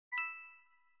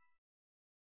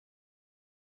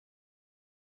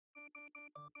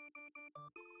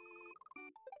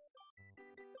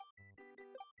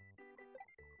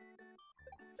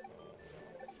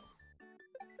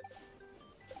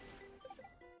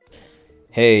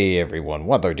Hey everyone,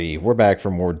 WaddlerD. We're back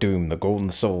for more Doom, the Golden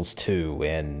Souls 2,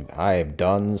 and I have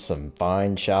done some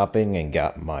fine shopping and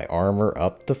got my armor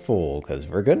up to full, because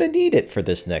we're gonna need it for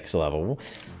this next level.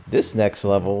 This next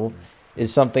level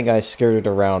is something I skirted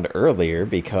around earlier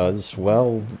because,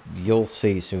 well, you'll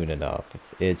see soon enough.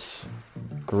 It's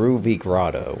Groovy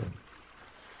Grotto.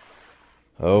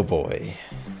 Oh boy.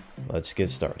 Let's get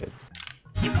started.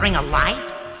 You bring a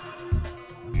light?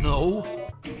 No.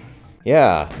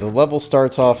 Yeah, the level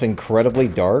starts off incredibly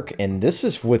dark, and this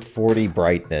is with 40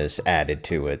 brightness added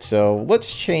to it. So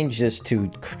let's change this to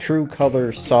True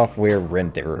Color Software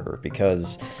Renderer,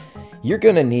 because you're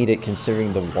gonna need it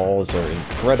considering the walls are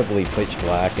incredibly pitch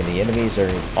black and the enemies are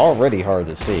already hard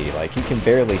to see. Like, you can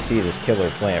barely see this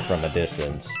killer plant from a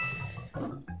distance.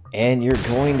 And you're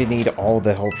going to need all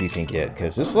the help you can get,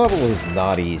 because this level is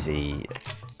not easy.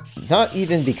 Not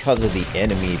even because of the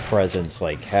enemy presence,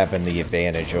 like, having the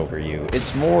advantage over you.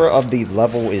 It's more of the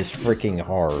level is freaking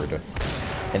hard.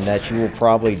 And that you will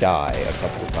probably die a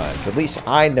couple of times. At least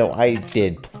I know I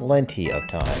did plenty of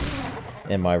times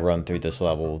in my run through this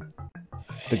level.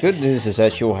 The good news is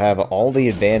that you'll have all the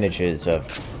advantages of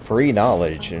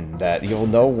pre-knowledge, and that you'll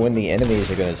know when the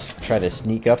enemies are going to try to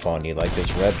sneak up on you, like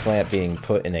this red plant being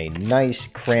put in a nice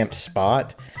cramped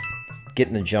spot,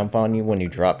 getting the jump on you when you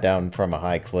drop down from a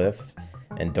high cliff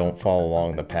and don't fall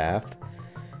along the path.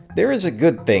 There is a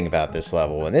good thing about this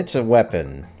level, and it's a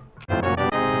weapon.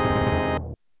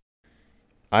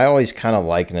 I always kind of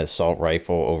like an assault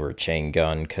rifle over a chain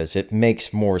gun, because it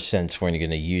makes more sense when you're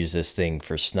going to use this thing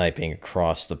for sniping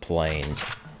across the plains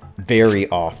very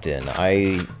often.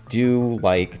 I do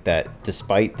like that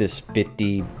despite this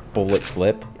 50 bullet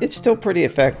clip, it's still pretty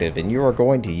effective, and you are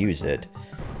going to use it.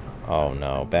 Oh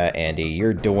no, Andy,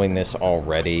 you're doing this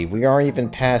already. We aren't even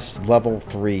past level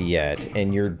 3 yet,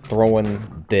 and you're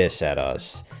throwing this at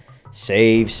us.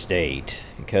 Save state,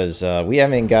 because we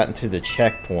haven't gotten to the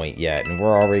checkpoint yet, and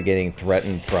we're already getting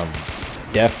threatened from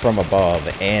death from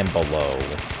above and below.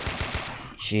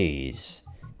 Jeez.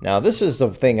 Now, this is the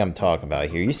thing I'm talking about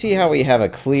here. You see how we have a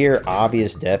clear,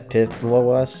 obvious death pit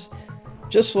below us?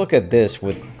 Just look at this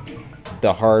with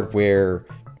the hardware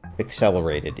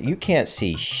accelerated. You can't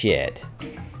see shit.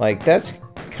 Like, that's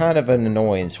kind of an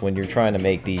annoyance when you're trying to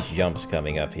make these jumps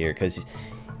coming up here, because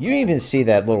you don't even see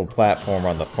that little platform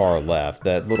on the far left,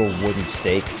 that little wooden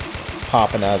stake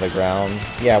popping out of the ground.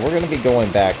 Yeah, we're going to be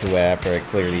going back to it after I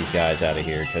clear these guys out of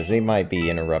here, because they might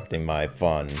be interrupting my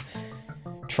fun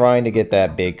trying to get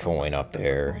that big coin up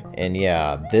there. And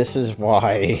yeah, this is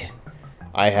why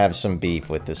I have some beef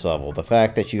with this level. The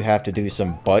fact that you have to do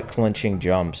some butt-clenching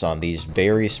jumps on these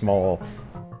very small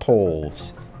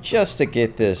poles just to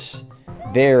get this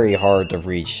very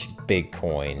hard-to-reach big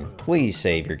coin. Please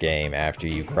save your game after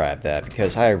you grab that,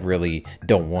 because I really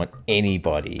don't want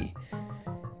anybody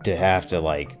to have to,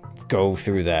 like, go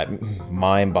through that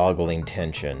mind-boggling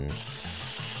tension.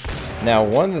 Now,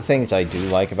 one of the things I do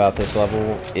like about this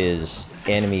level is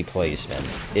enemy placement.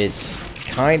 It's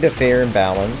kind of fair and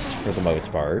balanced for the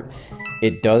most part.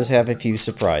 It does have a few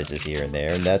surprises here and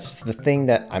there, and that's the thing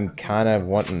that I'm kind of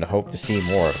wanting to hope to see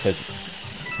more of, because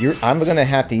I'm going to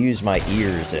have to use my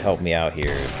ears to help me out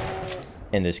here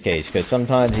in this case, because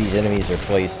sometimes these enemies are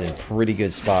placed in pretty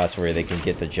good spots where they can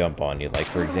get the jump on you. Like,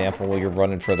 for example, when you're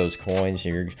running for those coins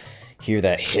and you hear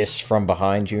that hiss from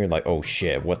behind you, you're like, oh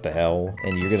shit, what the hell?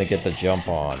 And you're going to get the jump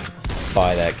on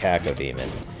by that Cacodemon.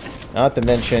 Not to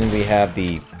mention, we have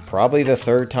probably the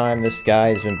third time this guy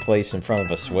has been placed in front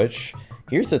of a switch.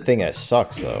 Here's the thing that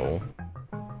sucks, though.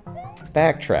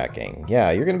 Backtracking.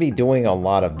 Yeah, you're going to be doing a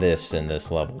lot of this in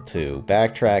this level, too.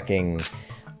 Backtracking,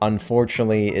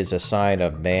 unfortunately, is a sign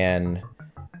of, man,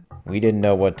 we didn't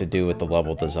know what to do with the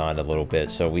level design a little bit,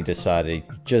 so we decided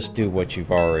just do what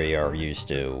you've already are used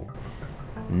to.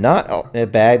 Not a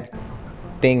bad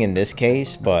thing in this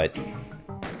case, but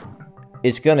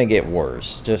it's gonna get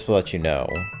worse, just to let you know.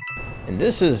 And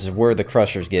this is where the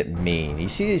crushers get mean. You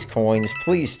see these coins?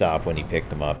 Please stop when you pick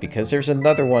them up, because there's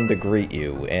another one to greet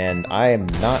you, and I am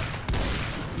not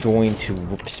going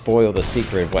to spoil the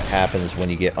secret of what happens when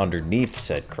you get underneath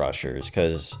said crushers,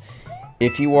 because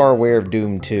if you are aware of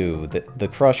Doom 2, the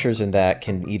crushers in that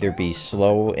can either be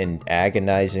slow and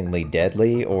agonizingly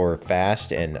deadly, or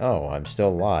fast and, oh, I'm still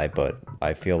alive, but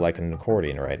I feel like an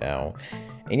accordion right now.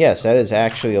 And yes, that is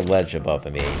actually a ledge above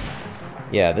me.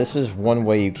 Yeah, this is one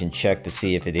way you can check to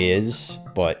see if it is,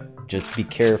 but just be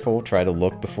careful. Try to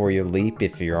look before you leap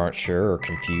if you aren't sure or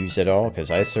confused at all, because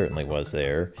I certainly was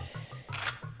there.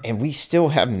 And we still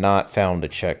have not found a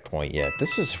checkpoint yet.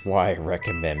 This is why I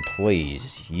recommend,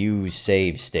 please, use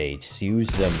save states. Use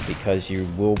them, because you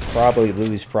will probably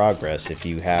lose progress if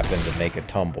you happen to make a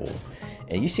tumble.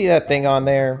 And you see that thing on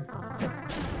there?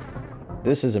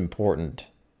 This is important.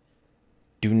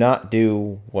 Do not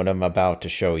do what I'm about to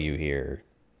show you here.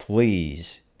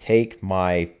 Please take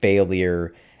my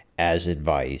failure as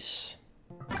advice.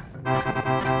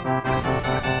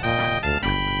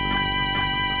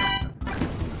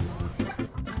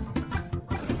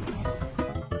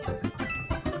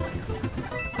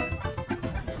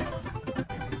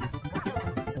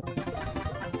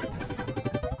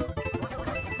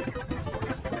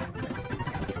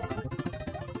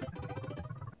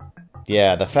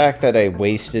 Yeah, the fact that I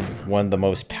wasted one of the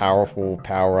most powerful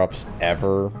power-ups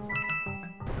ever,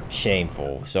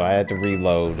 shameful. So I had to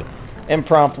reload and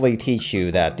promptly teach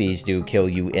you that these do kill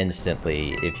you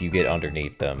instantly if you get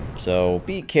underneath them. So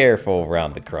be careful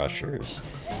around the crushers.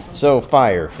 So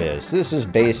Fire Fist, this is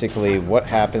basically what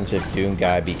happens if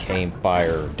Doomguy became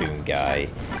Fire Doomguy.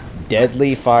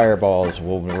 Deadly fireballs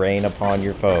will rain upon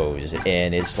your foes,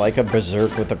 and it's like a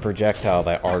berserk with a projectile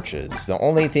that arches. The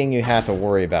only thing you have to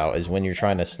worry about is when you're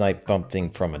trying to snipe something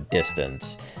from a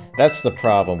distance. That's the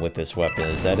problem with this weapon,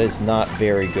 is that it's not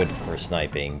very good for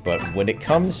sniping, but when it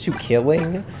comes to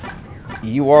killing,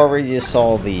 you already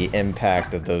saw the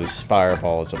impact of those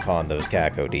fireballs upon those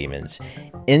Caco demons.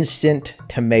 Instant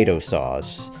tomato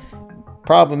sauce.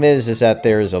 Problem is that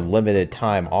there is a limited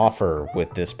time offer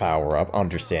with this power-up,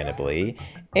 understandably,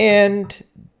 and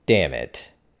damn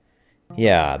it.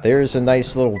 Yeah, there's a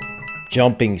nice little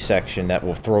jumping section that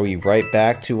will throw you right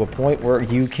back to a point where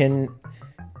you can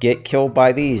get killed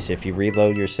by these if you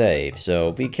reload your save,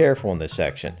 so be careful in this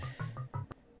section.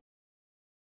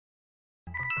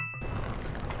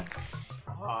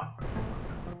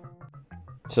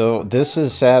 So this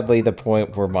is sadly the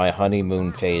point where my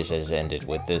honeymoon phase has ended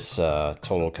with this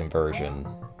total conversion.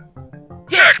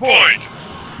 Checkpoint!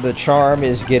 The charm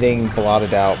is getting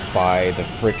blotted out by the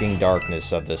freaking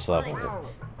darkness of this level.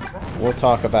 We'll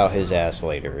talk about his ass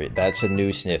later. That's a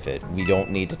new snippet. We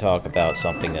don't need to talk about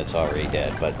something that's already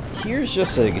dead. But here's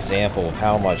just an example of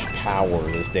how much power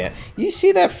this damn... You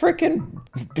see that freaking...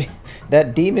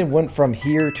 that demon went from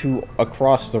here to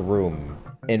across the room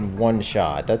in one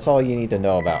shot. That's all you need to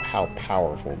know about how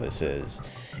powerful this is.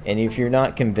 And if you're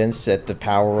not convinced at the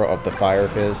power of the Fire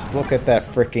Fist, look at that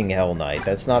freaking Hell Knight.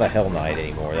 That's not a Hell Knight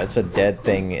anymore. That's a dead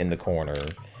thing in the corner.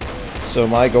 So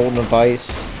my golden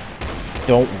advice,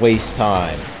 don't waste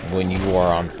time when you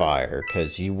are on fire,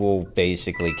 because you will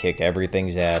basically kick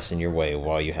everything's ass in your way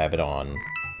while you have it on.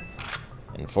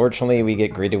 Unfortunately, we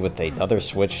get greeted with another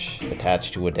switch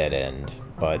attached to a dead end.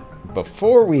 But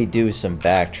before we do some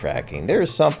backtracking,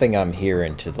 there's something I'm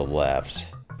hearing to the left.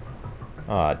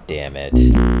 Aw, damn it.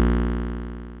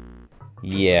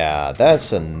 Yeah,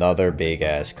 that's another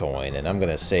big-ass coin, and I'm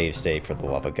gonna save state for the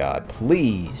love of God.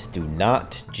 Please do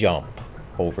not jump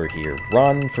over here.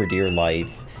 Run for dear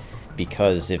life,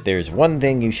 because if there's one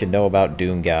thing you should know about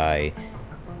Doomguy,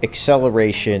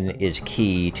 acceleration is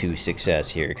key to success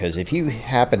here, because if you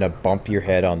happen to bump your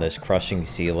head on this crushing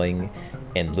ceiling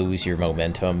and lose your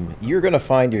momentum, you're going to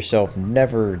find yourself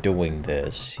never doing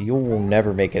this. You will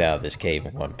never make it out of this cave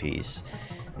in one piece.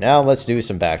 Now let's do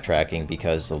some backtracking,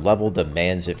 because the level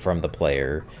demands it from the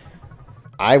player.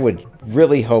 I would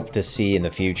really hope to see in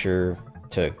the future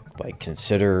to like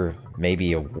consider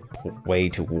maybe a way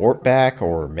to warp back,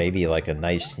 or maybe like a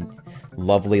nice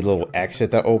lovely little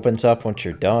exit that opens up once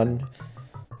you're done.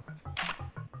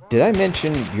 Did I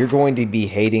mention you're going to be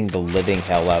hating the living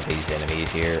hell out of these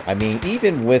enemies here? I mean,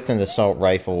 even with an assault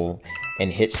rifle and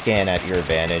hit scan at your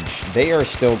advantage, they are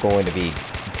still going to be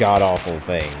god-awful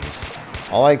things.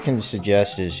 All I can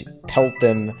suggest is pelt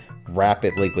them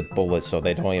rapidly with bullets so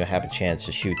they don't even have a chance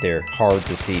to shoot their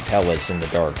hard-to-see pellets in the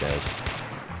darkness.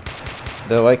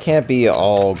 Though I can't be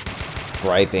all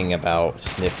griping about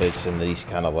snippets in these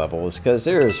kind of levels, because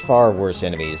there's far worse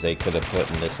enemies they could have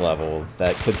put in this level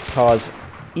that could cause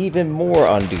even more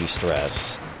undue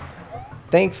stress.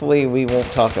 Thankfully, we won't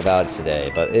talk about it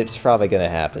today, but it's probably going to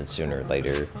happen sooner or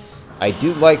later. I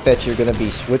do like that you're going to be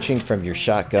switching from your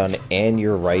shotgun and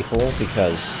your rifle,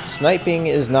 because sniping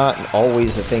is not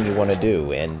always the thing you want to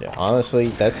do, and honestly,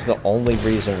 that's the only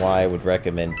reason why I would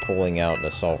recommend pulling out an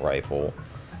assault rifle.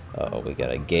 We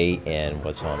got a gate, and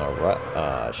what's on our right?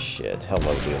 Ah, shit.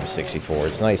 Hello, Doom64.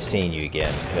 It's nice seeing you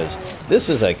again, because this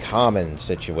is a common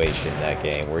situation in that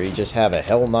game, where you just have a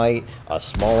Hell Knight, a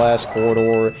small-ass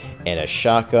corridor, and a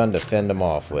shotgun to fend them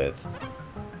off with.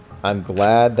 I'm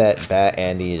glad that Bat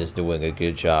Andy is doing a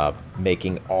good job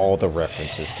making all the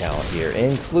references count here,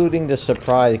 including the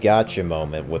surprise gotcha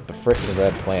moment with the frickin'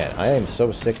 red plant. I am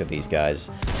so sick of these guys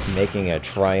making a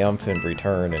triumphant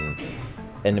return and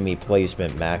enemy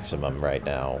placement maximum right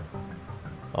now.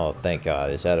 Oh, thank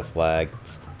God. Is that a flag?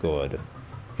 Good.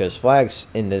 Because flags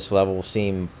in this level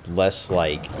seem less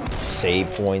like save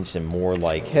points and more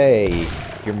like, hey,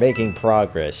 you're making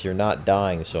progress, you're not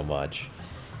dying so much.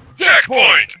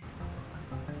 Checkpoint!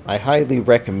 I highly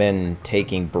recommend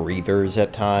taking breathers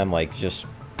at time, like just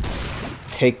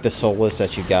take the solace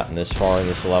that you've gotten this far in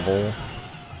this level,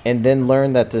 and then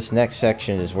learn that this next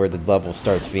section is where the level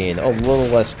starts being a little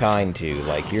less kind to.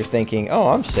 Like, you're thinking, oh,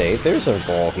 I'm safe, there's a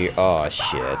wall here. Oh,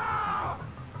 shit.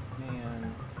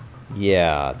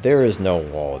 Yeah, there is no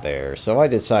wall there, so I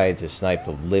decided to snipe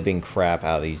the living crap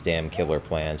out of these damn killer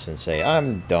plants and say,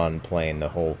 I'm done playing the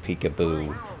whole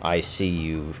peekaboo, I see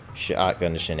you,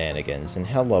 shotgun shenanigans, and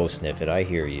hello, Sniffet, I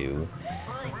hear you.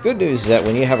 Good news is that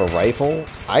when you have a rifle,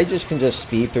 I can just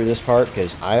speed through this part,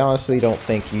 because I honestly don't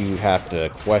think you have to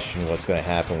question what's going to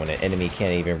happen when an enemy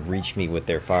can't even reach me with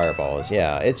their fireballs.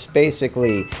 Yeah, it's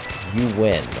basically, you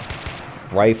win.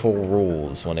 Rifle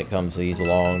rules when it comes to these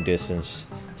long-distance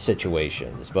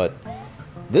situations, but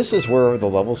this is where the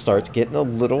level starts getting a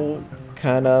little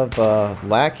kind of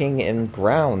lacking in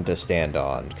ground to stand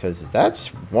on, because that's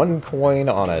one coin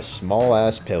on a small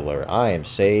ass pillar. I am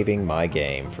saving my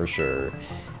game for sure.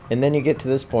 And then you get to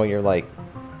this point, you're like,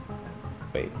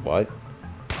 wait, what?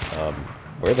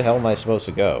 Where the hell am I supposed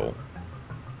to go?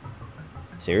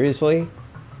 Seriously?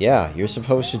 Yeah, you're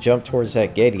supposed to jump towards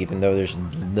that gate even though there's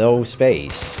no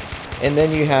space. And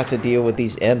then you have to deal with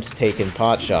these imps taking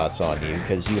pot shots on you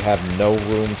because you have no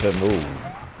room to move.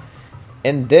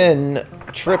 And then,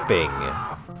 tripping.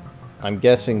 I'm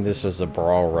guessing this is a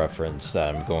Brawl reference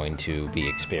that I'm going to be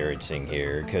experiencing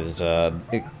here, because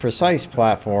precise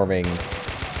platforming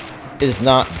is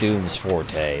not Doom's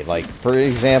forte. Like, for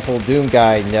example, Doom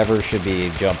Guy never should be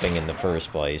jumping in the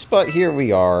first place, but here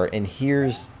we are, and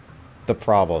here's the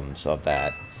problems of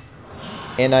that.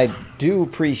 And I do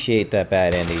appreciate that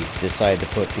Bad Andy decided to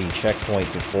put the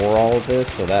checkpoint before all of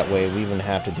this, so that way we wouldn't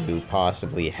have to do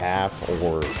possibly half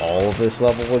or all of this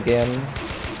level again.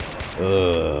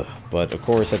 Ugh. But of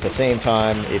course, at the same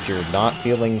time, if you're not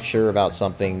feeling sure about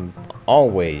something,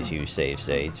 always use save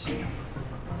states.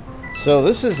 So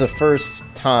this is the first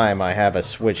time I have a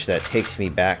switch that takes me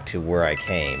back to where I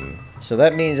came. So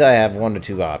that means I have one of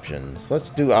two options. Let's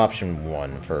do option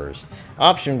 1 first.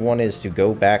 Option 1 is to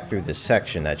go back through the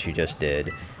section that you just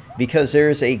did, because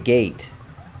there's a gate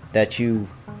that you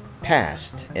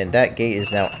passed, and that gate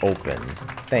is now open.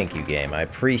 Thank you, game. I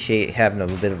appreciate having a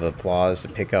bit of applause to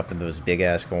pick up those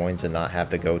big-ass coins and not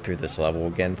have to go through this level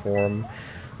again for them.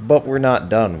 But we're not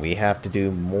done. We have to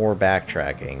do more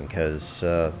backtracking, because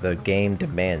the game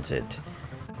demands it.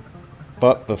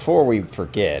 But before we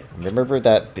forget, remember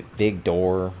that big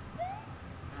door?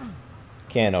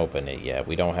 Can't open it yet.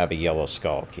 We don't have a yellow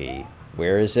skull key.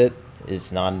 Where is it?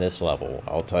 It's not in this level.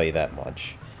 I'll tell you that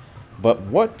much. But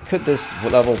what could this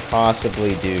level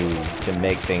possibly do to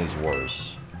make things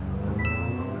worse?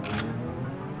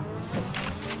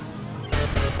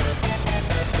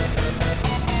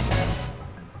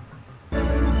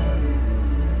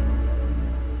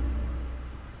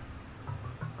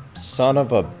 Son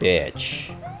of a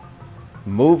bitch.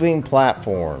 Moving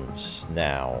platforms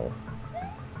now.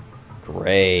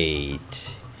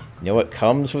 Great. You know what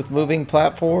comes with moving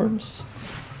platforms?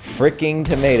 Fricking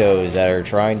tomatoes that are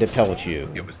trying to pelt you.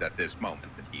 It was at this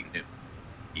moment that he knew.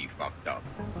 He fucked up.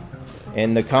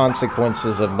 And the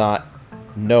consequences of not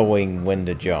knowing when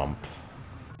to jump.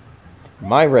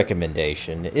 My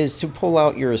recommendation is to pull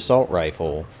out your assault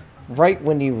rifle right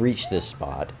when you reach this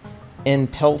spot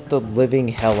and pelt the living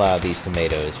hell out of these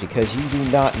tomatoes, because you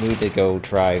do not need to go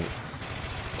try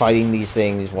fighting these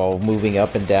things while moving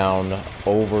up and down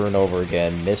over and over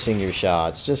again, missing your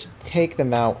shots. Just take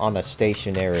them out on a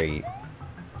stationary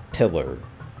pillar.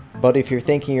 But if you're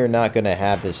thinking you're not going to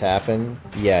have this happen,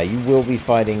 yeah, you will be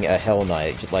fighting a Hell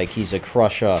Knight like he's a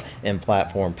Crusher in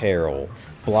Platform Peril,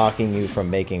 blocking you from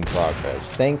making progress.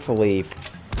 Thankfully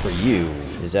for you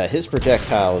is that his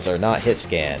projectiles are not hit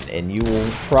scan, and you will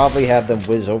probably have them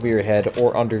whiz over your head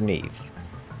or underneath.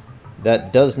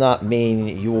 That does not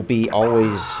mean you will be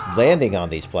always landing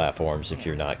on these platforms if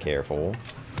you're not careful.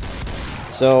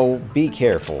 So be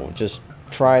careful. Just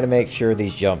try to make sure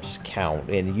these jumps count,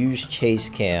 and use chase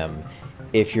cam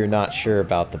if you're not sure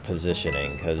about the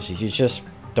positioning, because you just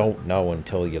don't know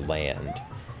until you land.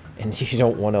 And you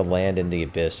don't want to land in the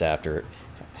abyss after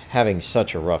having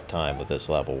such a rough time with this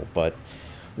level. But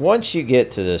once you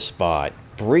get to this spot,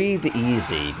 breathe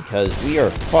easy, because we are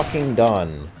fucking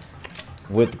done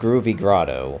with Groovy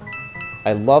Grotto.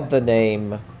 I love the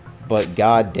name, but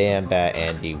goddamn that,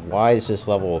 Andy, why is this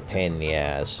level a pain in the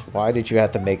ass? Why did you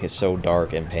have to make it so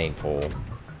dark and painful?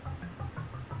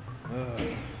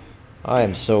 I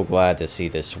am so glad to see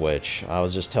this switch. I'll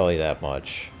just tell you that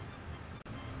much.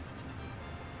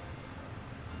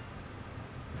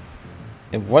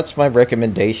 And what's my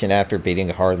recommendation after beating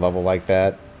a hard level like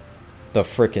that? The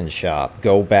frickin' shop.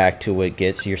 Go back to it,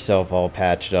 get yourself all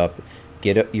patched up,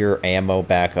 get your ammo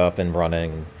back up and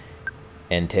running,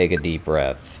 and take a deep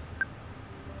breath.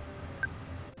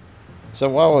 So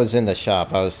while I was in the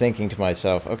shop, I was thinking to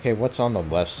myself, okay, what's on the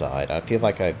left side? I feel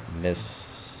like I missed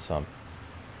something.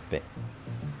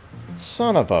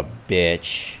 Son of a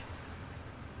bitch.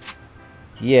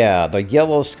 Yeah, the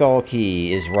yellow skull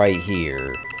key is right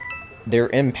here. They're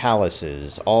in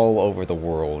palaces all over the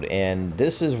world, and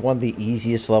this is one of the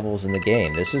easiest levels in the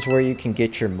game. This is where you can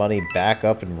get your money back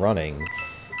up and running.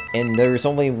 And there's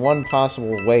only one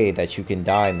possible way that you can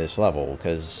die in this level,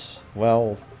 because,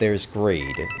 well, there's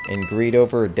greed. And greed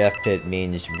over a death pit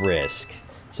means risk.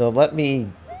 So let me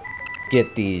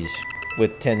get these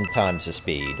with 10 times the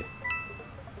speed.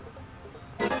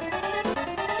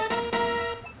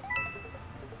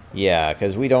 Yeah,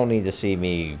 because we don't need to see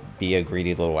me be a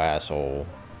greedy little asshole.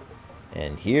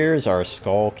 And here's our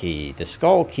skull key. The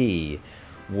skull key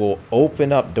will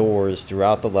open up doors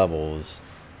throughout the levels.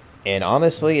 And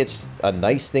honestly, it's a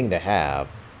nice thing to have.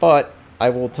 But I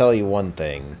will tell you one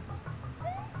thing.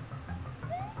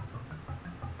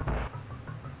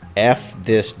 F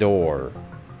this door.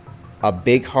 A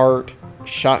big heart,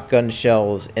 shotgun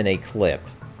shells, and a clip.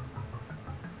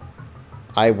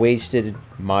 I wasted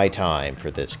my time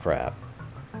for this crap.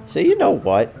 So you know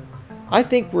what? I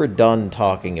think we're done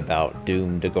talking about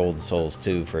Doom to Golden Souls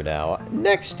 2 for now.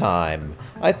 Next time,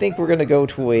 I think we're going to go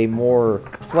to a more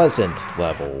pleasant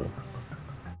level.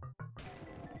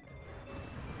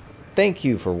 Thank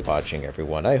you for watching,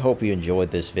 everyone. I hope you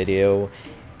enjoyed this video.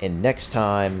 And next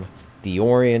time, the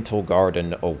Oriental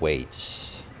Garden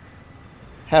awaits.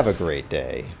 Have a great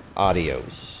day.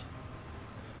 Adios.